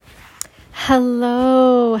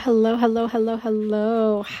Hello. How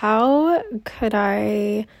could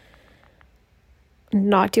I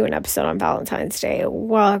not do an episode on Valentine's Day?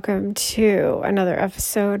 Welcome to another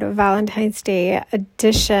episode of Valentine's Day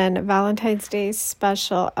edition, Valentine's Day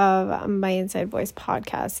special of my Inside Voice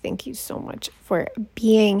podcast. Thank you so much for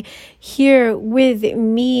being here with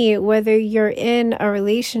me, whether you're in a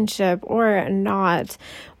relationship or not,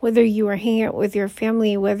 whether you are hanging out with your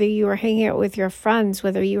family, whether you are hanging out with your friends,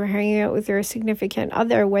 whether you are hanging out with your significant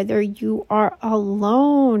other, whether you are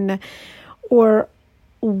alone, or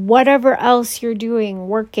whatever else you're doing,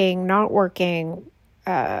 working, not working,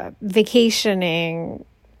 vacationing,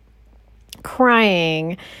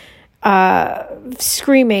 crying,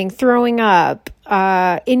 screaming, throwing up,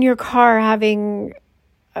 in your car eating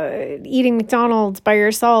McDonald's by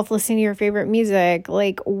yourself, listening to your favorite music,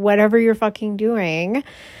 like whatever you're fucking doing,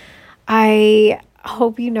 I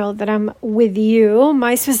hope you know that I'm with you.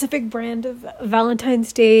 My specific brand of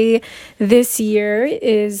Valentine's Day this year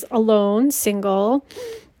is alone, single.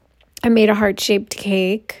 I made a heart-shaped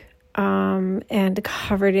cake and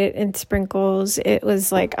covered it in sprinkles. It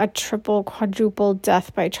was like a triple, quadruple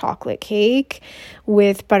death by chocolate cake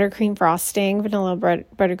with buttercream frosting, vanilla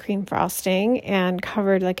buttercream frosting, and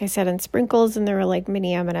covered, like I said, in sprinkles, and there were like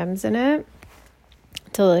mini M&Ms in it.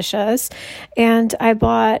 Delicious. And I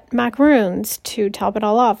bought macaroons to top it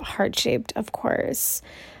all off, heart-shaped, of course,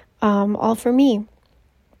 all for me.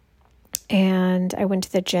 And I went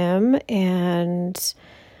to the gym and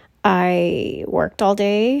I worked all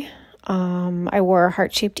day. I wore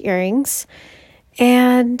heart-shaped earrings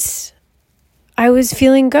and I was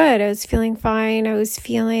feeling good. I was feeling fine. I was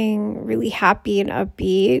feeling really happy and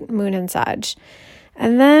upbeat, moon and Sag.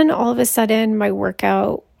 And then all of a sudden my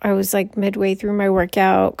workout, I was like midway through my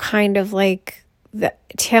workout, kind of like the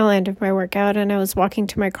tail end of my workout. And I was walking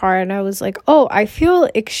to my car and I was like, oh, I feel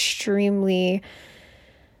extremely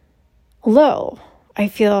low. I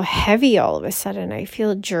feel heavy all of a sudden. I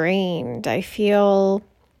feel drained. I feel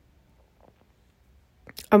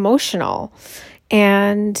emotional.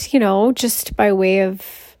 And, just by way of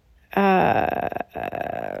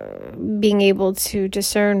being able to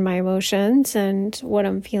discern my emotions and what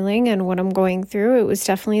I'm feeling and what I'm going through, it was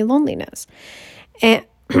definitely loneliness. And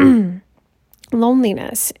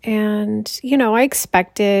I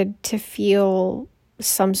expected to feel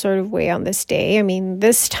some sort of way on this day. I mean,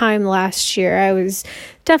 this time last year, I was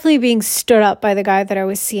definitely being stood up by the guy that I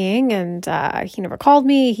was seeing, and he never called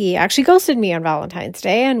me. He actually ghosted me on Valentine's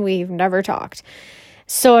Day, and we've never talked.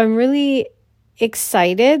 So I'm really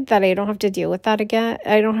excited that I don't have to deal with that again.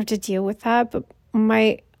 I don't have to deal with that, but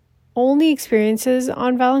my only experiences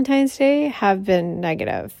on Valentine's Day have been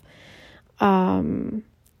negative.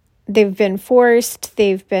 They've been forced.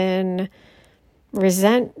 They've been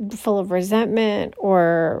full of resentment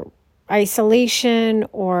or isolation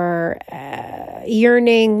or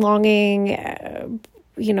yearning, longing,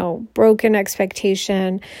 broken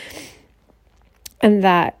expectation, and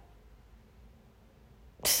that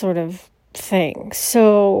sort of thing.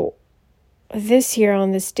 So this year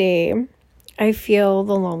on this day, I feel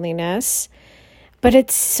the loneliness, but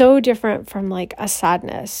it's so different from like a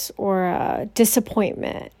sadness or a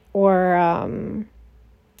disappointment or an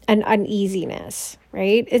uneasiness,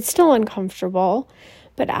 right? It's still uncomfortable,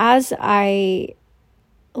 but as I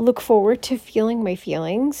look forward to feeling my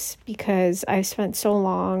feelings, because I've spent so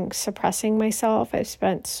long suppressing myself, I've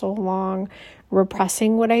spent so long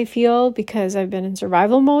repressing what I feel because I've been in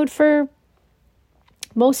survival mode for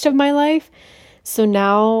most of my life. So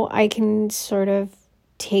now I can sort of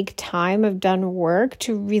take time. I've done work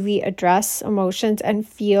to really address emotions and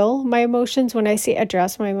feel my emotions. When I say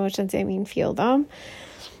address my emotions, I mean feel them.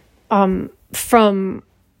 From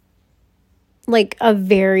like a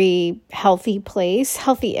very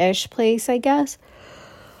healthy-ish place, I guess.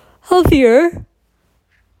 Healthier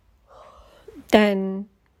than,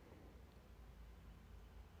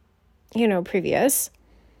 previous.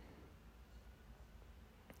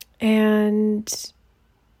 And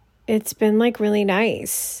it's been like really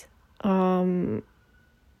nice.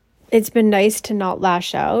 It's been nice to not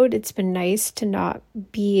lash out. It's been nice to not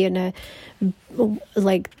be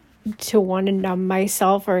to want to numb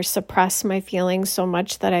myself or suppress my feelings so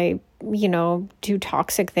much that I, do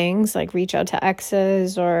toxic things like reach out to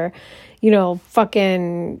exes or,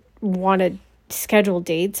 fucking want to schedule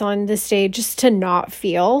dates on this day just to not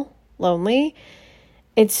feel lonely.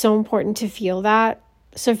 It's so important to feel that.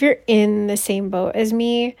 So if you're in the same boat as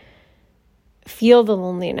me, feel the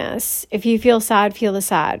loneliness. If you feel sad, feel the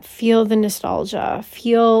sad, feel the nostalgia,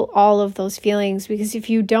 feel all of those feelings, because if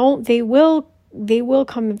you don't, they will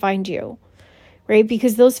come and find you, right?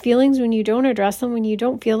 Because those feelings, when you don't address them, when you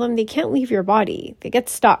don't feel them, they can't leave your body. They get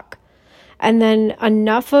stuck. And then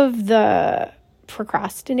enough of the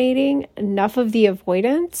procrastinating, enough of the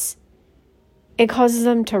avoidance, it causes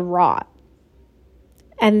them to rot.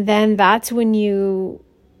 And then that's when you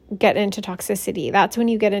get into toxicity. That's when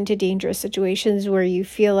you get into dangerous situations where you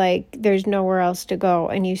feel like there's nowhere else to go,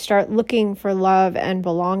 and you start looking for love and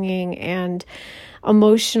belonging and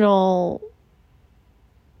emotional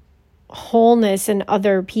wholeness in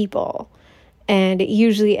other people. And it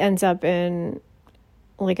usually ends up in,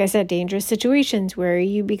 like I said, dangerous situations where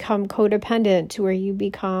you become codependent, where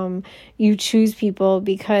you choose people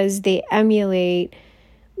because they emulate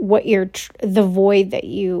what the void that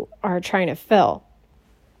you are trying to fill.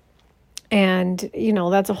 And,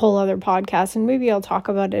 that's a whole other podcast, and maybe I'll talk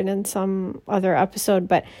about it in some other episode,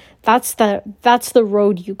 but that's the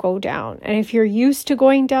road you go down. And if you're used to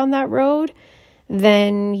going down that road,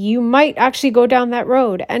 then you might actually go down that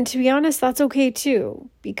road. And to be honest, that's okay too,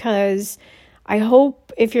 because I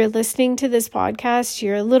hope if you're listening to this podcast,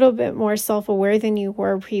 you're a little bit more self-aware than you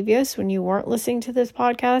were previous when you weren't listening to this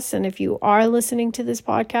podcast. And if you are listening to this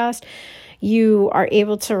podcast, you are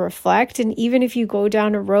able to reflect. And even if you go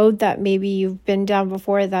down a road that maybe you've been down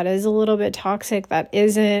before that is a little bit toxic, that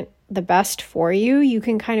isn't the best for you, you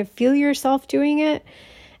can kind of feel yourself doing it.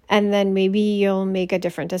 And then maybe you'll make a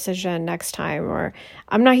different decision next time. Or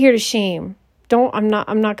I'm not here to shame. I'm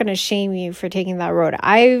not going to shame you for taking that road.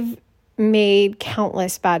 I've made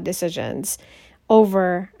countless bad decisions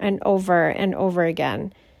over and over and over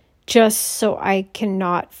again, just so I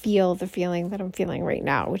cannot feel the feeling that I'm feeling right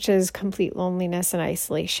now, which is complete loneliness and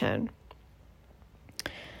isolation.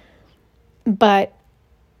 But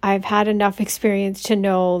I've had enough experience to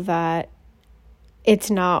know that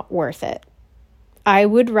it's not worth it. I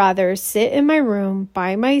would rather sit in my room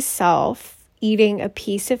by myself, eating a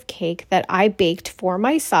piece of cake that I baked for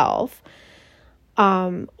myself,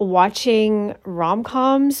 watching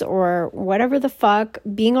rom-coms or whatever the fuck,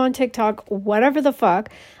 being on TikTok, whatever the fuck.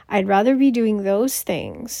 I'd rather be doing those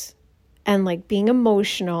things and like being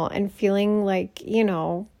emotional and feeling like,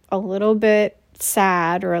 a little bit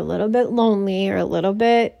sad or a little bit lonely or a little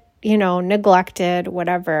bit, neglected,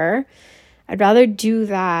 whatever. I'd rather do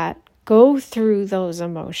that, go through those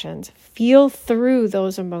emotions, feel through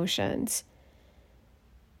those emotions,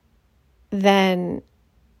 than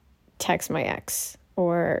text my ex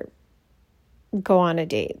or go on a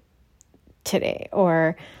date today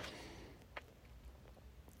or,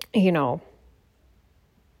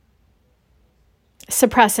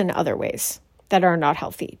 suppress in other ways that are not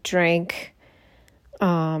healthy. Drink,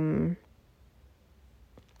 trauma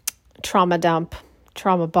dump,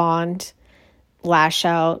 trauma bond, lash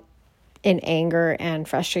out in anger and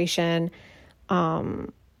frustration,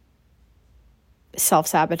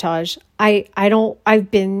 self-sabotage.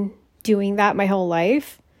 I've been doing that my whole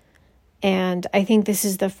life. And I think this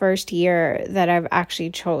is the first year that I've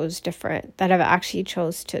actually chose different, that I've actually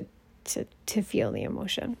chose to feel the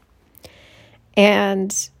emotion.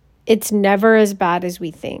 And it's never as bad as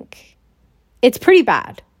we think. It's pretty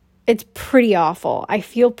bad. It's pretty awful. I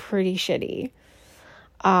feel pretty shitty.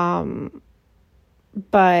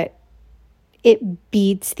 But it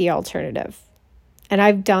beats the alternative. And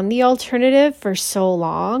I've done the alternative for so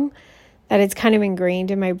long that it's kind of ingrained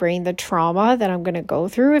in my brain, the trauma that I'm going to go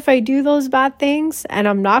through if I do those bad things. And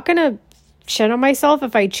I'm not going to shit on myself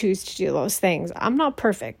if I choose to do those things. I'm not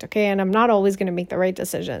perfect, okay? And I'm not always going to make the right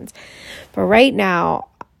decisions. But right now,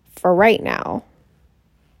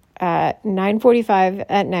 at 9:45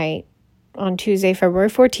 at night on Tuesday, February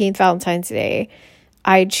 14th, Valentine's Day,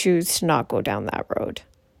 I choose to not go down that road.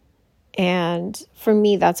 And for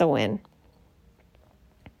me, that's a win.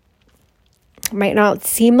 Might not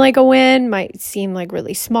seem like a win, might seem like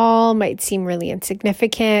really small, might seem really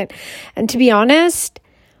insignificant. And to be honest,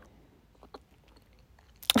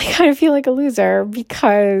 I kind of feel like a loser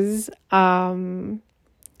because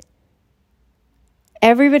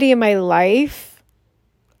everybody in my life,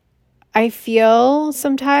 I feel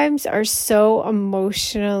sometimes, are so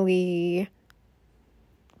emotionally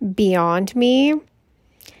beyond me.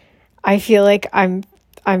 I feel like I'm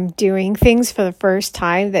doing things for the first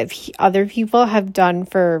time that other people have done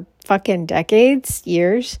for fucking decades,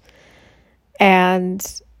 years. And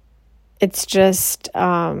it's just,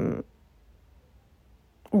 when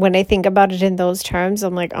I think about it in those terms,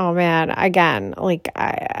 I'm like, oh man, again, like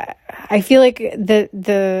I feel like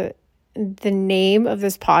the name of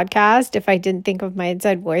this podcast, if I didn't think of my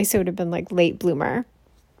inside voice, it would have been like late bloomer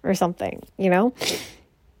or something,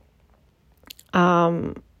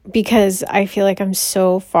 because I feel like I'm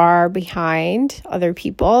so far behind other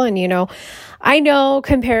people. And, I know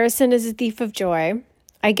comparison is a thief of joy.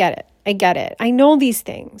 I get it. I know these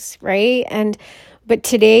things, right? But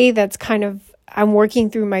today I'm working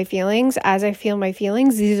through my feelings. As I feel my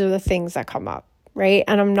feelings, these are the things that come up, right?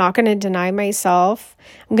 And I'm not going to deny myself.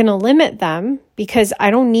 I'm going to limit them because I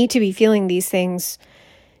don't need to be feeling these things,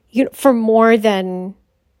 for more than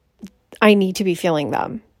I need to be feeling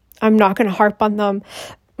them. I'm not going to harp on them.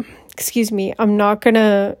 Excuse me. I'm not going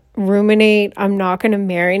to ruminate. I'm not going to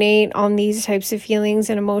marinate on these types of feelings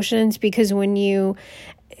and emotions, because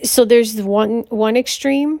so there's one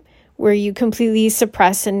extreme where you completely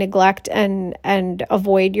suppress and neglect and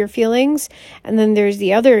avoid your feelings. And then there's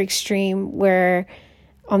the other extreme where,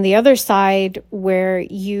 on the other side, where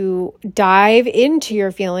you dive into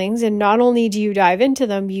your feelings, and not only do you dive into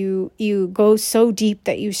them, you go so deep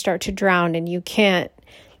that you start to drown, and you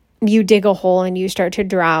dig a hole and you start to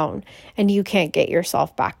drown and you can't get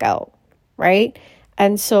yourself back out, right?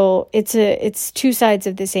 And so it's two sides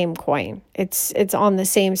of the same coin. It's on the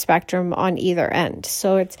same spectrum on either end.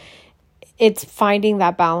 So it's finding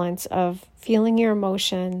that balance of feeling your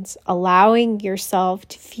emotions, allowing yourself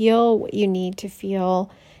to feel what you need to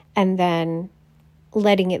feel, and then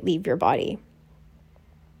letting it leave your body,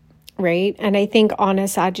 right? And I think on a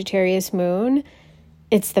Sagittarius moon,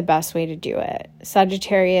 it's the best way to do it.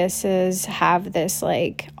 Sagittariuses have this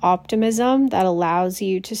optimism that allows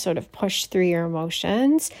you to sort of push through your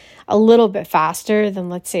emotions a little bit faster than,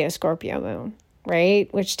 let's say, a Scorpio moon,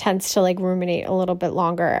 right? Which tends to ruminate a little bit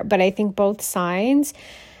longer. But I think both signs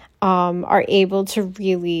are able to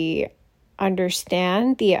really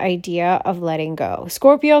understand the idea of letting go.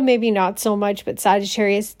 Scorpio, maybe not so much, but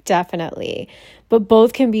Sagittarius, definitely. But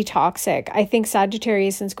both can be toxic. I think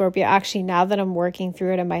Sagittarius and Scorpio, actually, now that I'm working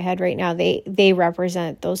through it in my head right now, they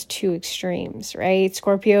represent those two extremes, right?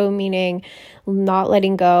 Scorpio meaning not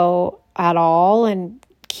letting go at all and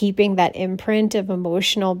keeping that imprint of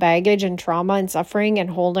emotional baggage and trauma and suffering and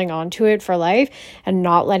holding on to it for life and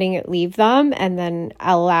not letting it leave them, and then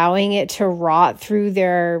allowing it to rot through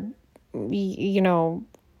their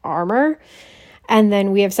armor. And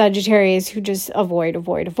then we have Sagittarius who just avoid,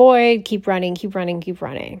 keep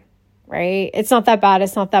running, right? It's not that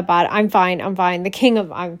bad. I'm fine. The king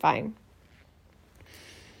of I'm fine.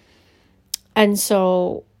 And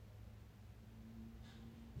so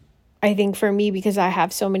I think for me, because I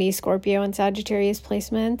have so many Scorpio and Sagittarius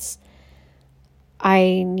placements,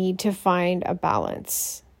 I need to find a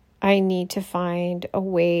balance. I need to find a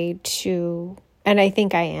way to, and I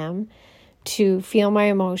think I am, to feel my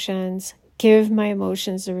emotions, give my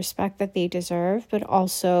emotions the respect that they deserve, but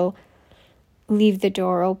also leave the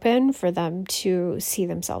door open for them to see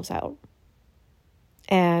themselves out.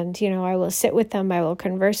 And, I will sit with them, I will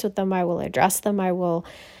converse with them, I will address them, I will,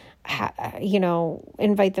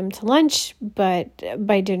 invite them to lunch, but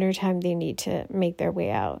by dinner time, they need to make their way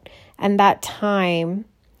out. And that time,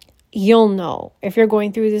 you'll know, if you're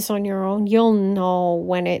going through this on your own, you'll know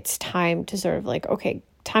when it's time to sort of okay,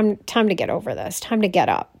 time to get over this, time to get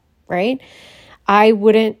up, right? I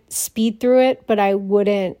wouldn't speed through it, but I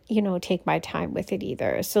wouldn't, take my time with it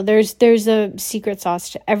either. So there's a secret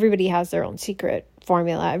sauce to, everybody has their own secret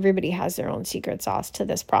formula. Everybody has their own secret sauce to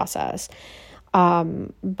this process.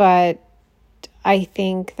 But I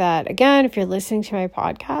think that, again, if you're listening to my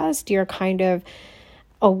podcast, you're kind of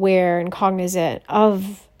aware and cognizant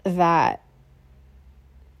of that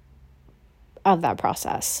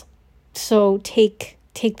process. So take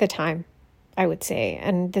the time, I would say.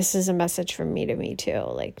 And this is a message from me to me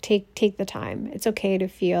too. Take the time. It's okay to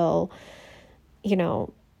feel,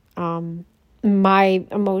 my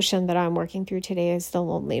emotion that I'm working through today is the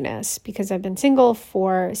loneliness, because I've been single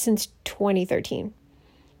since 2013.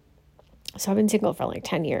 So I've been single for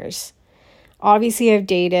 10 years. Obviously I've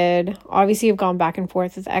dated, I've gone back and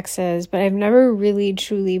forth with exes, but I've never really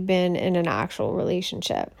truly been in an actual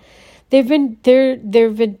relationship. There've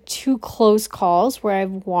been two close calls where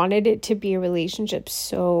I've wanted it to be a relationship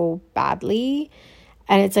so badly.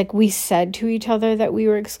 And it's we said to each other that we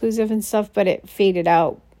were exclusive and stuff, but it faded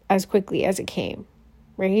out as quickly as it came,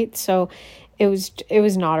 right? So it was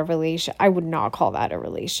not a relation. I would not call that a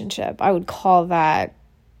relationship. I would call that,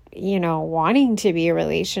 wanting to be a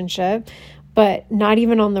relationship, but not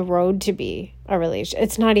even on the road to be a relationship.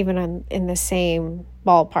 It's not even in the same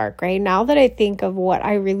ballpark, right? Now that I think of what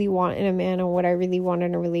I really want in a man and what I really want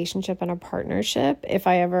in a relationship and a partnership, if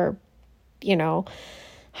I ever,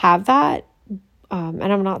 have that, and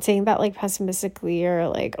I'm not saying that pessimistically or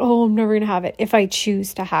oh, I'm never going to have it. If I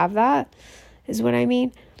choose to have that, is what I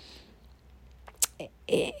mean.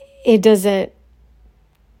 It doesn't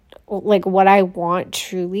like what I want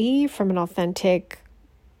truly from an authentic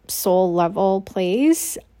soul level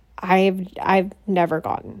place, I've never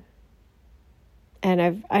gotten.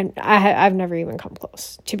 And I've never even come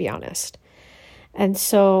close, to be honest. And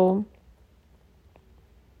so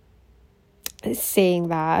saying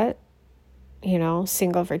that,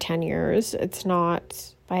 single for 10 years, it's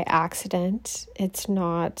not by accident.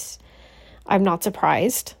 I'm not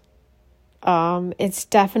surprised. It's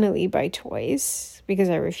definitely by choice because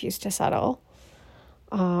I refuse to settle.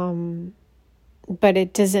 But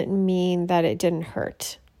it doesn't mean that it didn't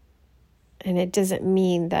hurt. And it doesn't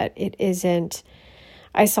mean that it isn't.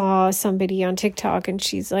 I saw somebody on TikTok and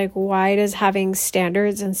she's like, why does having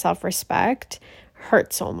standards and self-respect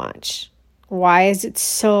hurt so much? Why is it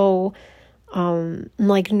so,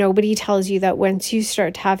 like nobody tells you that once you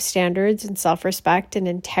start to have standards and self-respect and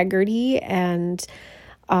integrity and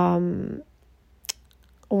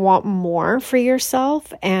want more for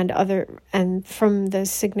yourself and from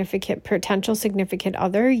the potential significant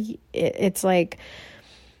other, it's like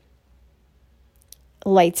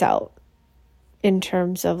lights out in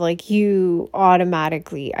terms of like you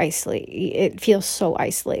automatically isolate. It feels so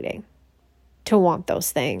isolating to want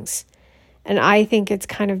those things. And I think it's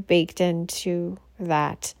kind of baked into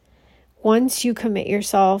that. Once you commit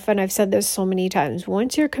yourself, and I've said this so many times,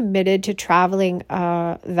 once you're committed to traveling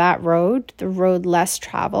that road, the road less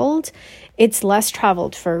traveled, it's less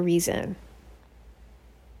traveled for a reason.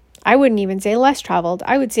 I wouldn't even say less traveled.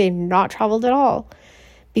 I would say not traveled at all.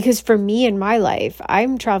 Because for me in my life,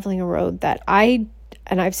 I'm traveling a road that and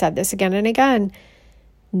I've said this again and again,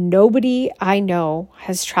 nobody I know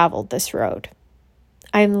has traveled this road.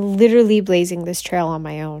 I'm literally blazing this trail on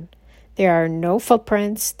my own. There are no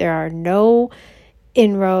footprints. There are no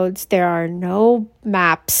inroads. There are no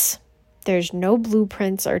maps. There's no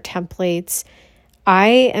blueprints or templates. I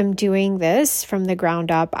am doing this from the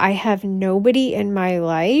ground up. I have nobody in my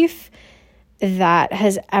life that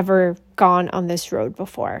has ever gone on this road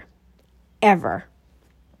before. Ever.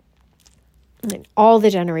 And all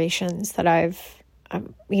the generations that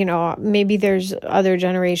maybe there's other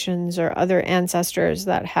generations or other ancestors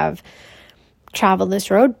that have traveled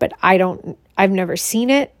this road, but I've never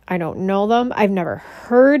seen it. I don't know them. I've never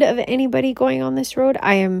heard of anybody going on this road.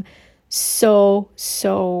 I am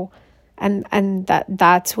and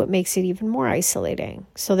that's what makes it even more isolating.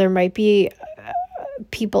 So there might be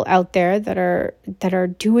people out there that are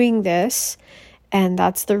doing this, and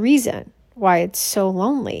that's the reason why it's so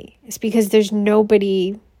lonely. It's because there's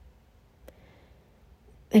nobody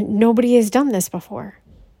has done this before.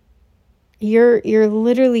 You're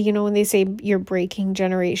literally, when they say you're breaking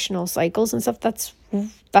generational cycles and stuff, that's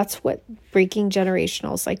what breaking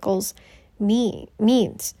generational cycles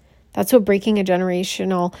means. That's what breaking a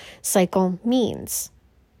generational cycle means,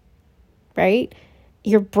 right?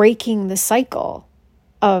 You're breaking the cycle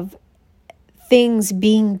of things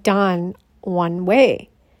being done one way.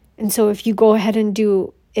 And so if you go ahead and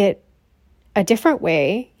do it a different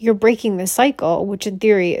way, you're breaking the cycle, which in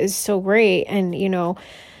theory is so great and,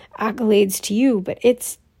 accolades to you, but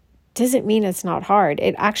it doesn't mean it's not hard.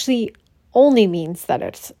 It actually only means that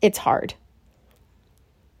it's hard,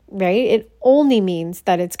 right? It only means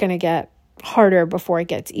that it's going to get harder before it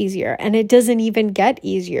gets easier. And it doesn't even get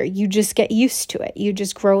easier. You just get used to it. You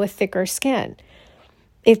just grow a thicker skin.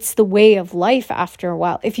 It's the way of life after a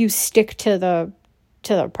while. If you stick to the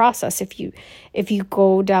process, if you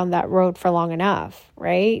go down that road for long enough,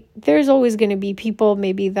 right? There's always going to be people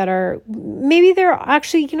maybe there are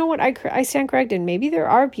actually, you know what, I stand corrected. Maybe there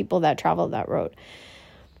are people that travel that road.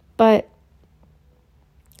 But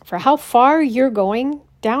for how far you're going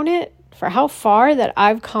down it, for how far that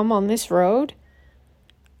I've come on this road,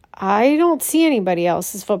 I don't see anybody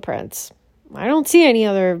else's footprints. I don't see any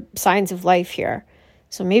other signs of life here.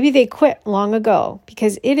 So maybe they quit long ago,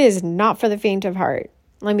 because it is not for the faint of heart.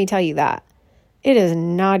 Let me tell you that. It is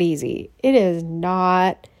not easy. It is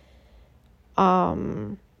not,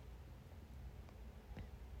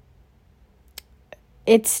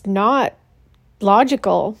 it's not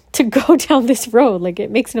logical to go down this road. Like,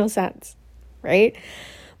 it makes no sense, right?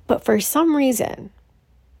 But for some reason,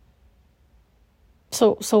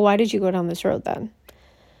 so why did you go down this road then?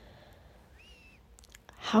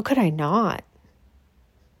 How could I not?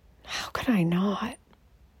 How could I not?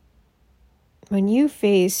 When you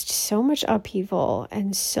faced so much upheaval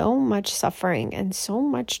and so much suffering and so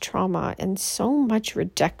much trauma and so much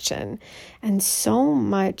rejection and so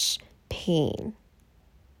much pain,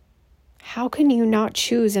 how can you not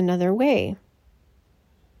choose another way?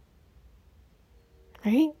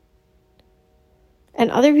 Right?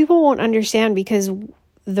 And other people won't understand, because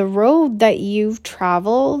the road that you've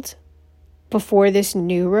traveled before this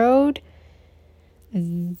new road,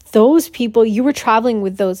 those people, you were traveling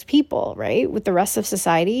with those people, right? With the rest of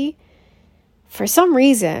society. For some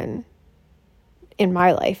reason, in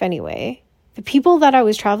my life anyway, the people that I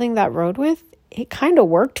was traveling that road with, it kind of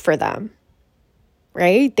worked for them,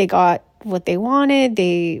 right? They got what they wanted.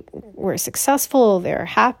 They were successful. They're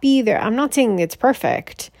happy. I'm not saying it's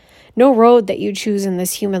perfect. No road that you choose in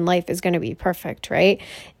this human life is going to be perfect, right?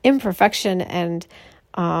 Imperfection and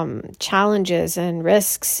challenges and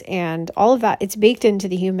risks and all of that, it's baked into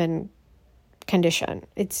the human condition.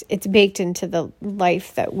 It's baked into the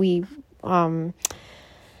life that we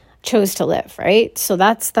chose to live, right? So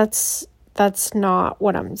that's not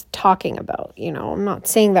what I'm talking about. I'm not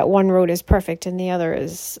saying that one road is perfect and the other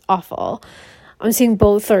is awful. I'm saying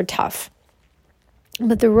both are tough.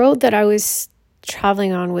 But the road that I was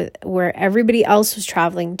traveling on with, where everybody else was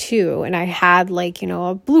traveling too, and I had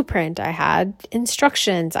a blueprint, I had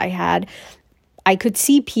instructions, I could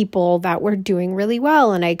see people that were doing really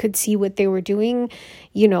well, and I could see what they were doing,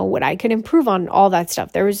 what I could improve on, all that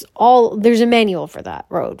stuff. There's a manual for that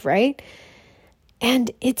road, right? And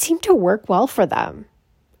it seemed to work well for them.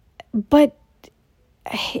 But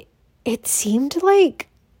it seemed like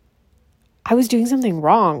I was doing something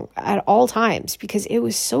wrong at all times, because it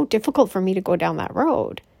was so difficult for me to go down that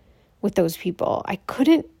road with those people. I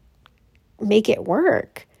couldn't make it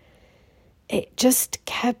work. It just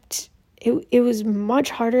kept, it was much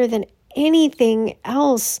harder than anything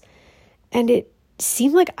else. And it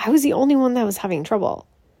seemed like I was the only one that was having trouble,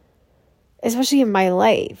 especially in my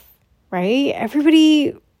life, right?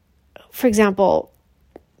 Everybody, for example,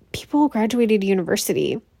 people graduated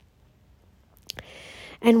university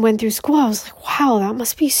and went through school. I was like, wow, that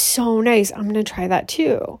must be so nice. I'm going to try that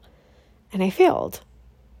too. And I failed.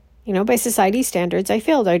 By society standards, I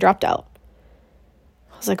failed. I dropped out.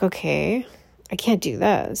 I was like, okay, I can't do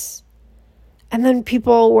this. And then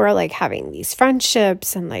people were like having these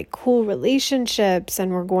friendships and like cool relationships,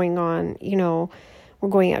 and we're going on, we're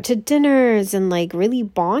going out to dinners and like really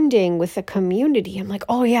bonding with the community. I'm like,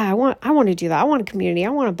 oh yeah, I want to do that. I want a community. I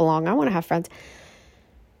want to belong. I want to have friends.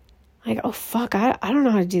 Like, oh, fuck, I don't know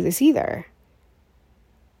how to do this either.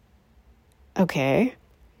 Okay.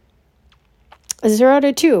 0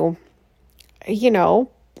 to 2.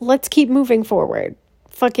 Let's keep moving forward.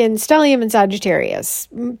 Fucking Stellium and Sagittarius.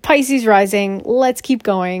 Pisces rising. Let's keep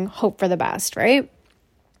going. Hope for the best, right?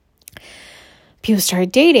 People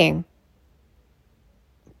started dating.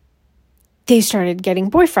 They started getting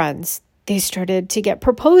boyfriends. They started to get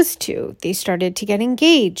proposed to. They started to get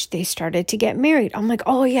engaged. They started to get married. I'm like,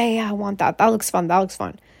 oh, yeah, I want that. That looks fun.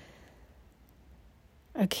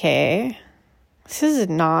 Okay. This is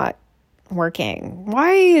not working.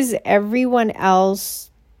 Why is everyone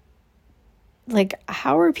else,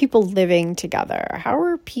 how are people living together? How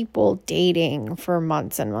are people dating for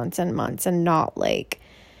months and months and months and not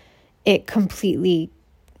it completely,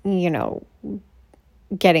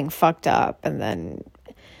 getting fucked up? And then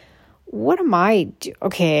what am I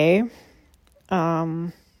okay.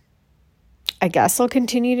 I guess I'll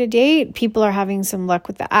continue to date. People are having some luck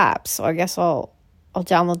with the apps, so I guess I'll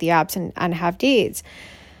download the apps and have dates.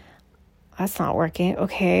 That's not working.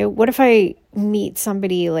 Okay, what if I meet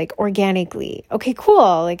somebody organically? Okay,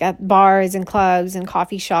 cool. At bars and clubs and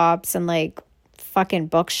coffee shops and fucking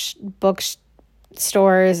book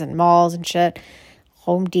stores and malls and shit.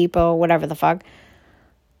 Home Depot, whatever the fuck.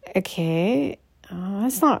 Okay,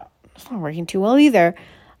 that's not working too well either.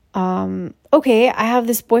 Okay, I have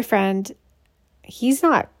this boyfriend. He's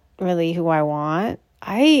not really who I want.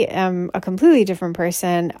 I am a completely different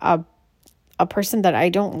person, a person that I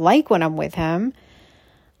don't like when I'm with him.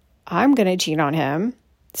 I'm going to cheat on him.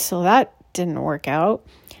 So that didn't work out.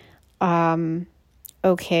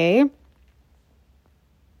 Okay.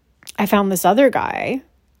 I found this other guy.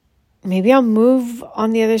 Maybe I'll move on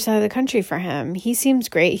the other side of the country for him. He seems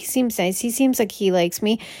great. He seems nice. He seems like he likes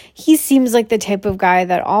me. He seems like the type of guy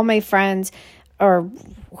that all my friends or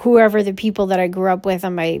whoever the people that I grew up with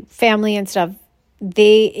and my family and stuff,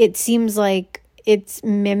 it seems like it's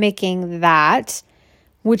mimicking that,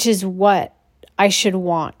 which is what I should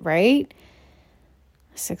want, right?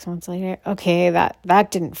 6 months later. Okay, that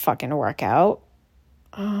didn't fucking work out.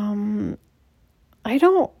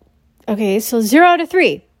 Okay, so 0 to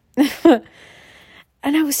 3. And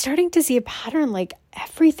I was starting to see a pattern,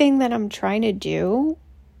 everything that I'm trying to do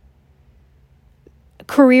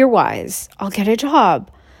career-wise, I'll get a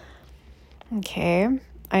job. Okay.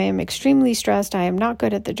 I am extremely stressed. I am not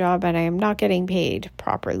good at the job and I am not getting paid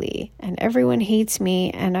properly. And everyone hates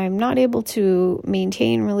me and I'm not able to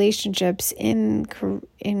maintain relationships in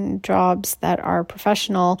jobs that are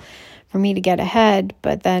professional for me to get ahead.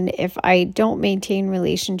 But then if I don't maintain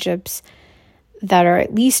relationships that are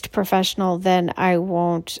at least professional, then I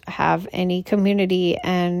won't have any community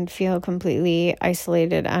and feel completely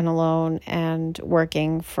isolated and alone and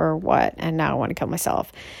working for what? And now I want to kill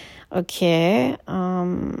myself. Okay,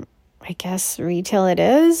 I guess retail it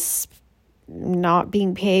is. Not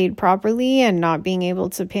being paid properly and not being able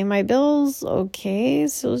to pay my bills. Okay,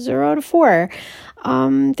 so 0 out of 4.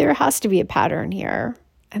 There has to be a pattern here.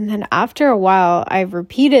 And then after a while, I've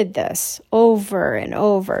repeated this over and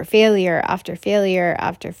over, failure after failure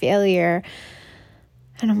after failure.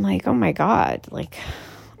 And I'm like, oh my God, like,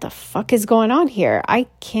 what the fuck is going on here? I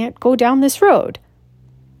can't go down this road.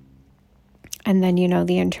 And then,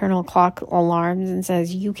 the internal clock alarms and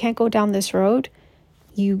says, you can't go down this road.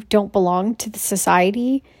 You don't belong to the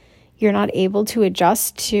society. You're not able to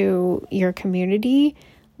adjust to your community.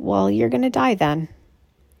 Well, you're going to die then.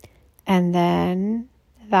 And then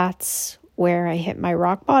that's where I hit my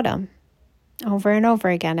rock bottom. Over and over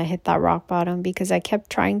again, I hit that rock bottom because I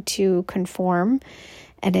kept trying to conform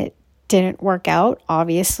and it didn't work out,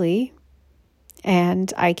 obviously.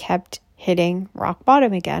 And I kept hitting rock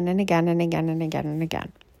bottom again and again and again and again and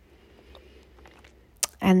again.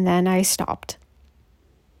 And then I stopped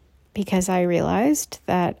because I realized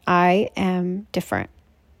that I am different.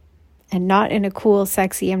 And not in a cool,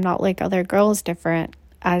 sexy, I'm not like other girls different,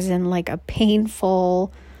 as in like a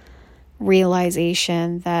painful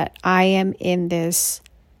realization that I am in this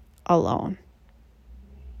alone.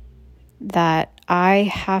 That I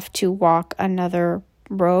have to walk another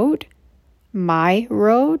road, my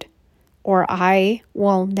road, or I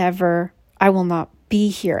will not be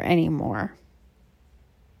here anymore.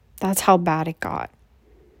 That's how bad it got.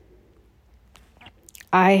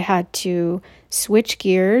 I had to switch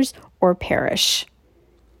gears or perish.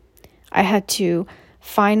 I had to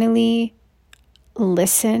finally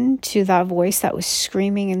listen to that voice that was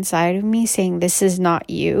screaming inside of me saying, this is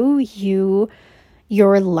not you.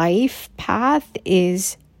 Your life path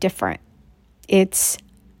is different. It's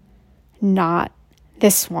not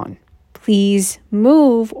this one. Please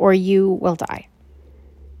move or you will die.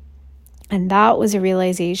 And that was a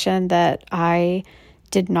realization that I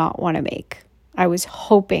did not want to make. I was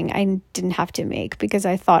hoping I didn't have to make because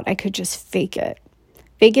I thought I could just fake it.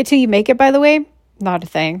 Fake it till you make it, by the way, not a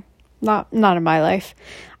thing. Not in my life.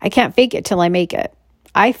 I can't fake it till I make it.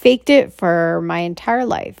 I faked it for my entire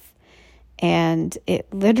life. And it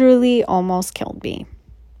literally almost killed me.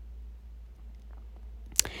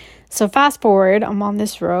 So fast forward, I'm on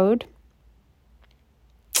this road.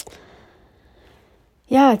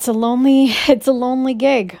 Yeah, it's a lonely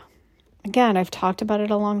gig. Again, I've talked about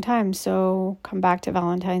it a long time. So come back to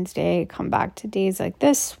Valentine's Day, come back to days like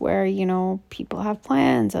this where, people have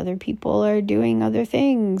plans, other people are doing other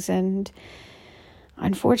things. And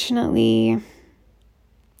unfortunately,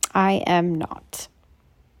 I am not.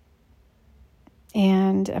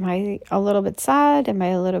 And am I a little bit sad? Am I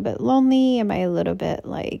a little bit lonely? Am I a little bit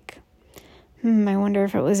like, I wonder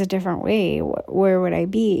if it was a different way, where would I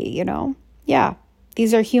be, Yeah,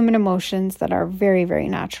 these are human emotions that are very, very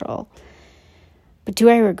natural. But do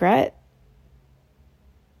I regret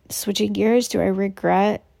switching gears? Do I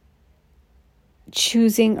regret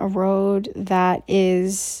choosing a road that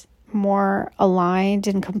is more aligned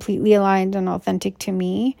and completely aligned and authentic to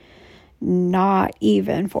me? Not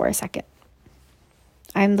even for a second.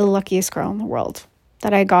 I'm the luckiest girl in the world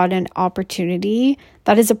that I got an opportunity.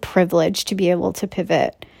 That is a privilege to be able to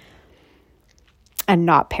pivot and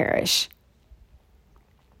not perish.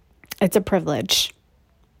 It's a privilege.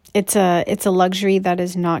 It's a luxury that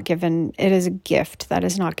is not given. It is a gift that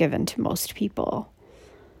is not given to most people.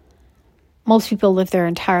 Most people live their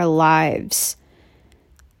entire lives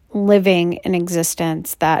living an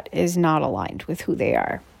existence that is not aligned with who they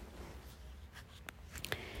are.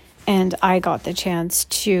 And I got the chance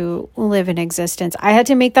to live an existence. I had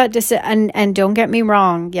to make that decision. And don't get me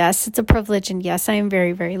wrong. Yes, it's a privilege. And yes, I am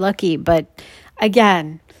very, very lucky. But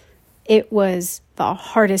again, it was the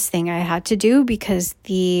hardest thing I had to do because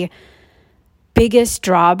the biggest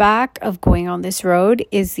drawback of going on this road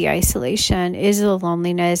is the isolation, is the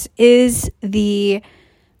loneliness, is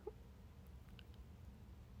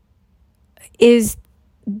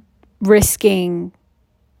risking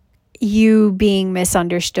you being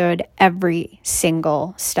misunderstood every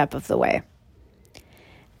single step of the way.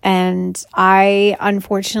 And I,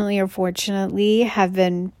 unfortunately or fortunately, have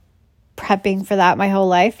been prepping for that my whole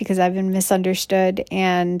life because I've been misunderstood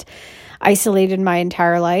and isolated my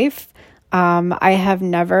entire life. I have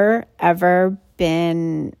never, ever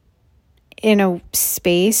been in a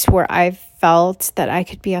space where I felt that I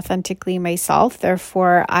could be authentically myself.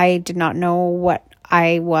 Therefore, I did not know what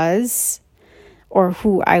I was or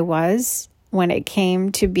who I was when it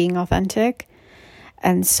came to being authentic.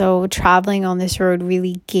 And so traveling on this road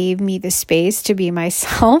really gave me the space to be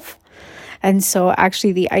myself. And so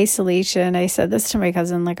actually the isolation, I said this to my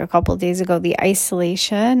cousin like a couple of days ago, the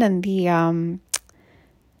isolation and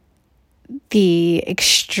the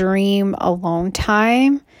extreme alone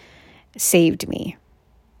time saved me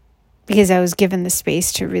because I was given the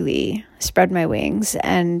space to really spread my wings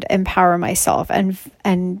and empower myself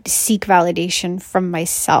and seek validation from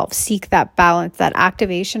myself, seek that balance, that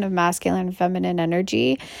activation of masculine and feminine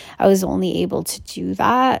energy. I was only able to do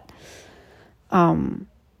that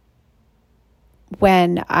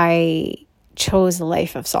when I chose a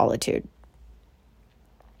life of solitude.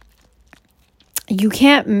 You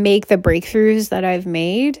can't make the breakthroughs that I've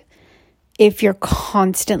made if you're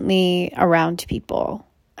constantly around people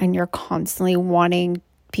and you're constantly wanting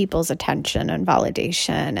people's attention and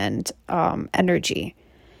validation and energy.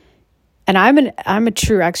 And I'm a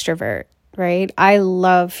true extrovert, right? I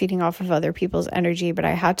love feeding off of other people's energy, but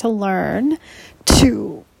I had to learn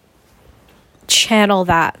to channel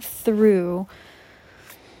that through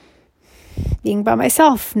being by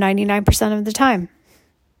myself 99% of the time.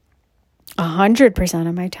 100%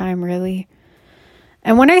 of my time, really.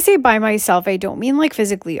 And when I say by myself, I don't mean like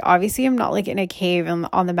physically. Obviously, I'm not like in a cave and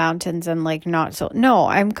on the mountains and like not so. No,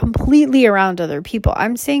 I'm completely around other people.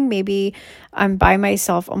 I'm saying maybe I'm by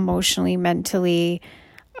myself emotionally, mentally,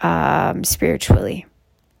 spiritually.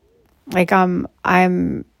 Like I'm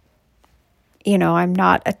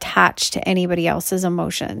not attached to anybody else's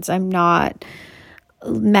emotions. I'm not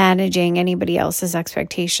managing anybody else's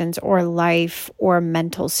expectations or life or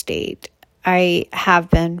mental state. I have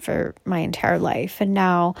been for my entire life. And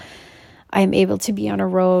now I'm able to be on a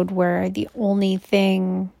road where the only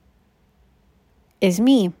thing is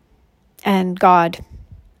me and God.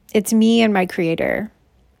 It's me and my creator,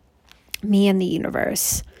 me and the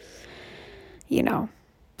universe,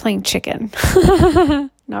 playing chicken.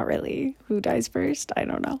 Not really. Who dies first? I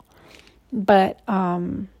don't know. But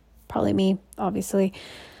probably me, obviously.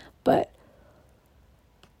 But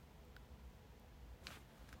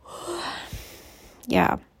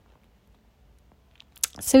yeah.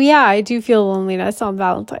 So yeah, I do feel loneliness on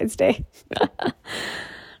Valentine's Day.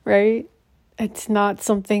 Right? It's not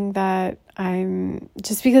something that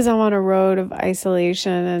just because I'm on a road of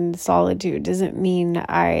isolation and solitude doesn't mean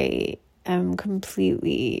I am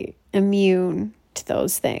completely immune to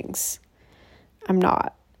those things. I'm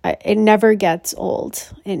not. It never gets old.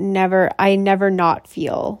 I never not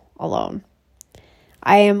feel alone.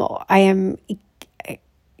 I am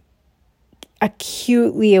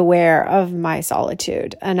acutely aware of my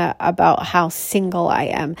solitude and about how single I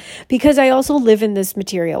am, because I also live in this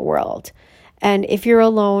material world. And if you're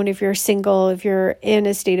alone, if you're single, if you're in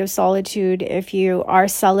a state of solitude, if you are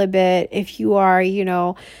celibate, if you are,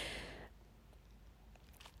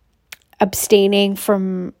 abstaining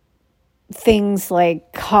from things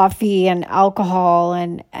like coffee and alcohol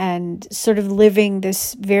and sort of living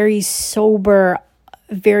this very sober,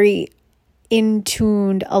 very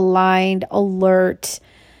in-tuned, aligned, alert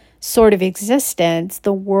sort of existence,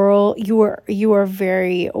 the world, you are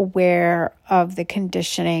very aware of the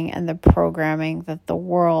conditioning and the programming that the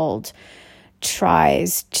world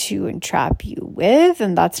tries to entrap you with.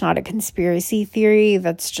 And that's not a conspiracy theory,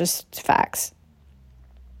 that's just facts.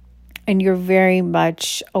 And you're very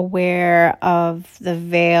much aware of the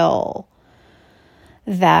veil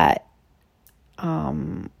that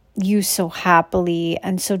you so happily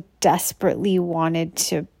and so desperately wanted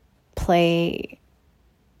to play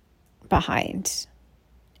behind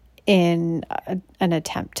in an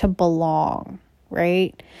attempt to belong,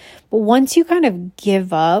 right? But once you kind of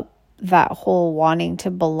give up that whole wanting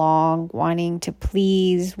to belong, wanting to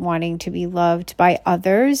please, wanting to be loved by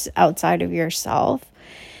others outside of yourself,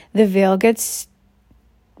 the veil gets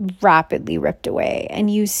rapidly ripped away and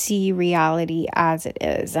you see reality as it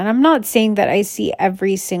is. And I'm not saying that I see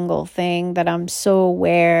every single thing, that I'm so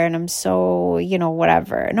aware and I'm so,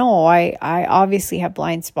 whatever. No, I obviously have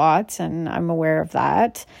blind spots and I'm aware of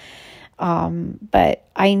that. But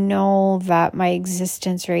I know that my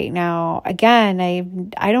existence right now, again,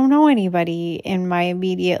 I don't know anybody in my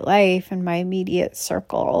immediate life, in my immediate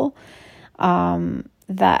circle, that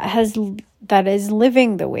is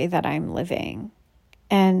living the way that I'm living.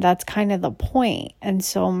 And that's kind of the point. And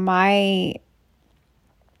so my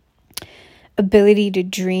ability to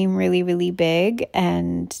dream really, really big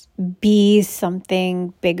and be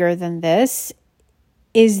something bigger than this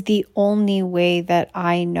is the only way that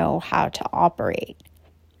I know how to operate.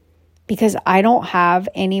 Because I don't have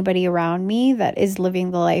anybody around me that is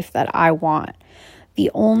living the life that I want.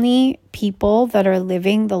 The only people that are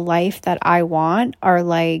living the life that I want are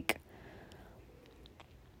like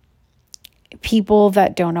people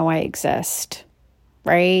that don't know I exist,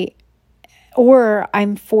 right? Or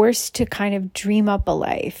I'm forced to kind of dream up a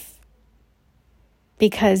life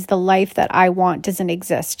because the life that I want doesn't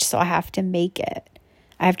exist. So I have to make it.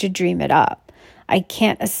 I have to dream it up. I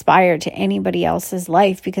can't aspire to anybody else's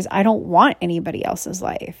life because I don't want anybody else's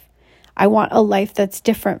life. I want a life that's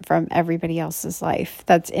different from everybody else's life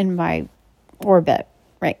that's in my orbit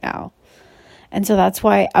right now. And so that's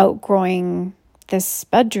why outgrowing this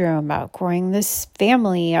bedroom, outgrowing this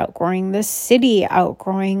family, outgrowing this city,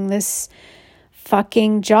 outgrowing this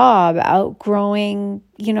fucking job, outgrowing,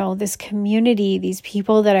 this community, these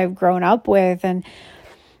people that I've grown up with, and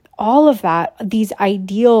all of that, these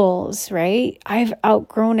ideals, right? I've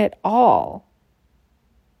outgrown it all.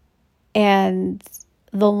 And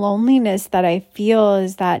the loneliness that I feel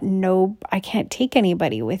is that I can't take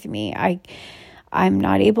anybody with me. I'm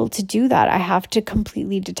not able to do that. I have to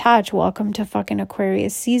completely detach. Welcome to fucking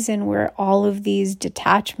Aquarius season, where all of these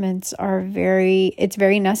detachments it's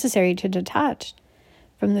very necessary to detach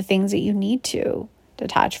from the things that you need to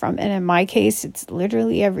detach from. And in my case, it's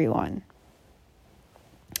literally everyone.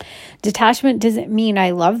 Detachment doesn't mean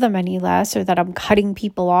I love them any less or that I'm cutting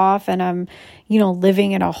people off and I'm,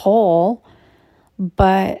 living in a hole.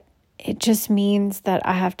 But it just means that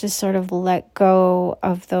I have to sort of let go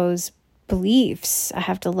of those beliefs. I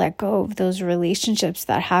have to let go of those relationships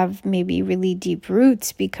that have maybe really deep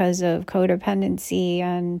roots because of codependency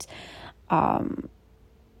and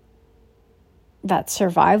that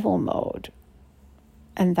survival mode.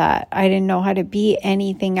 And that I didn't know how to be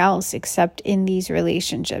anything else except in these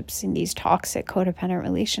relationships, in these toxic codependent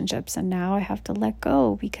relationships. And now I have to let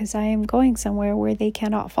go because I am going somewhere where they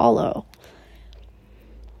cannot follow.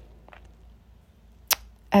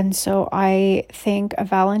 And so I think a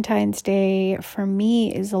Valentine's Day for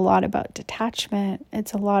me is a lot about detachment.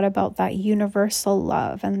 It's a lot about that universal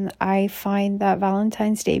love. And I find that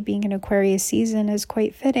Valentine's Day being an Aquarius season is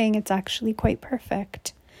quite fitting. It's actually quite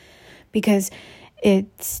perfect because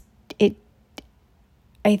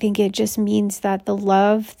I think it just means that the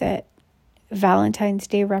love that Valentine's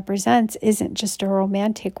Day represents isn't just a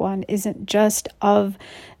romantic one, isn't just of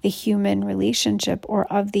the human relationship or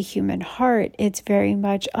of the human heart. It's very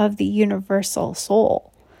much of the universal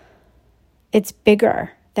soul. It's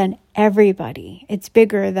bigger than everybody. It's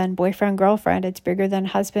bigger than boyfriend, girlfriend. It's bigger than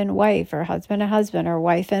husband, wife, or husband and husband, or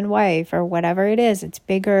wife and wife, or whatever it is. It's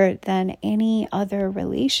bigger than any other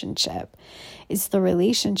relationship. It's the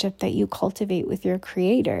relationship that you cultivate with your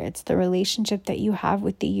creator. It's the relationship that you have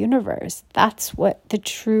with the universe. That's what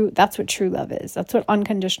true love is. That's what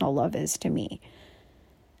unconditional love is to me.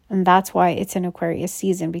 And that's why it's an Aquarius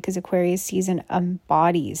season, because Aquarius season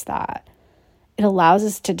embodies that. It allows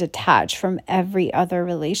us to detach from every other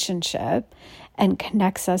relationship and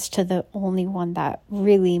connects us to the only one that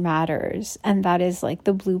really matters. And that is like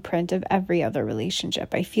the blueprint of every other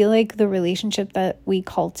relationship. I feel like the relationship that we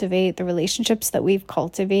cultivate, the relationships that we've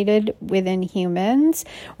cultivated within humans,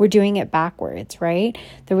 we're doing it backwards, right?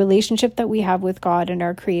 The relationship that we have with God and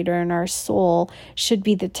our creator and our soul should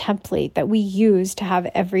be the template that we use to have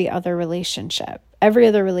every other relationship. Every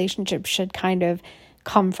other relationship should kind of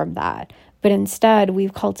come from that. But instead,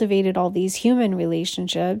 we've cultivated all these human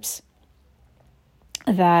relationships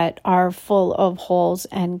that are full of holes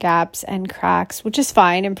and gaps and cracks, which is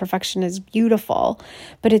fine. Imperfection is beautiful,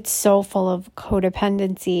 but it's so full of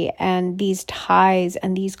codependency and these ties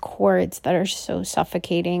and these cords that are so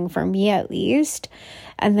suffocating, for me at least.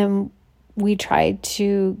 And then we try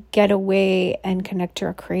to get away and connect to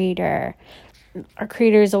our creator. Our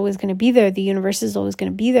creator is always going to be there. The universe is always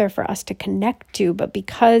going to be there for us to connect to. But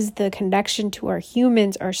because the connection to our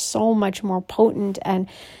humans are so much more potent and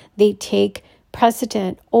they take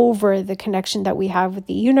precedent over the connection that we have with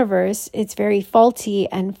the universe, it's very faulty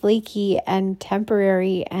and flaky and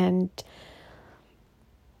temporary and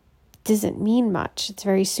doesn't mean much. It's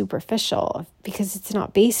very superficial because it's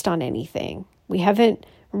not based on anything. We haven't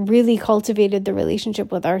really cultivated the relationship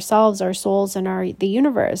with ourselves, our souls, and the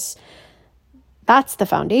universe. That's the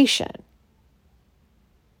foundation.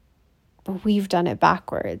 But we've done it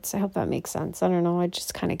backwards. I hope that makes sense. I don't know. It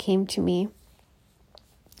just kind of came to me.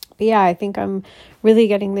 But yeah, I think I'm really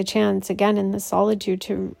getting the chance again in the solitude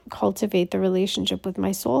to cultivate the relationship with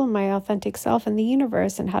my soul and my authentic self and the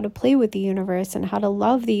universe, and how to play with the universe and how to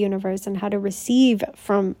love the universe and how to receive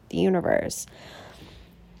from the universe.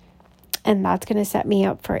 And that's going to set me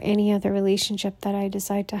up for any other relationship that I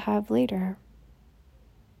decide to have later.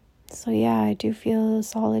 So yeah, I do feel a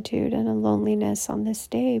solitude and a loneliness on this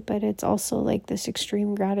day, but it's also like this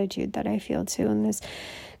extreme gratitude that I feel too, and this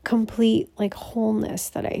complete like wholeness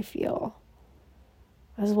that I feel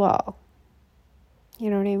as well. You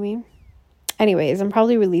know what I mean? Anyways, I'm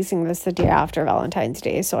probably releasing this the day after Valentine's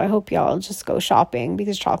Day, so I hope y'all just go shopping,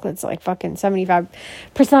 because chocolate's like fucking 75%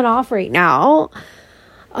 off right now.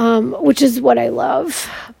 Which is what I love.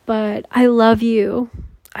 But I love you.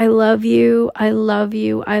 I love you. I love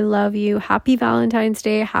you. I love you. Happy Valentine's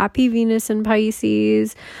Day. Happy Venus in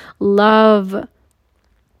Pisces. Love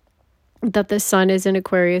that the sun is in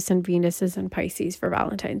Aquarius and Venus is in Pisces for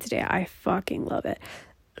Valentine's Day. I fucking love it.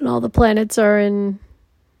 And all the planets are in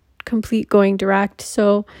complete going direct.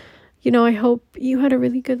 So, I hope you had a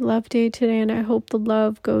really good love day today, and I hope the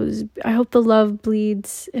love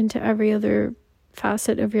bleeds into every other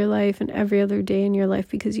facet of your life and every other day in your life,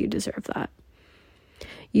 because you deserve that.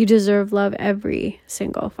 You deserve love every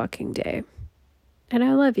single fucking day. And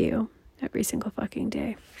I love you every single fucking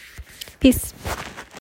day. Peace.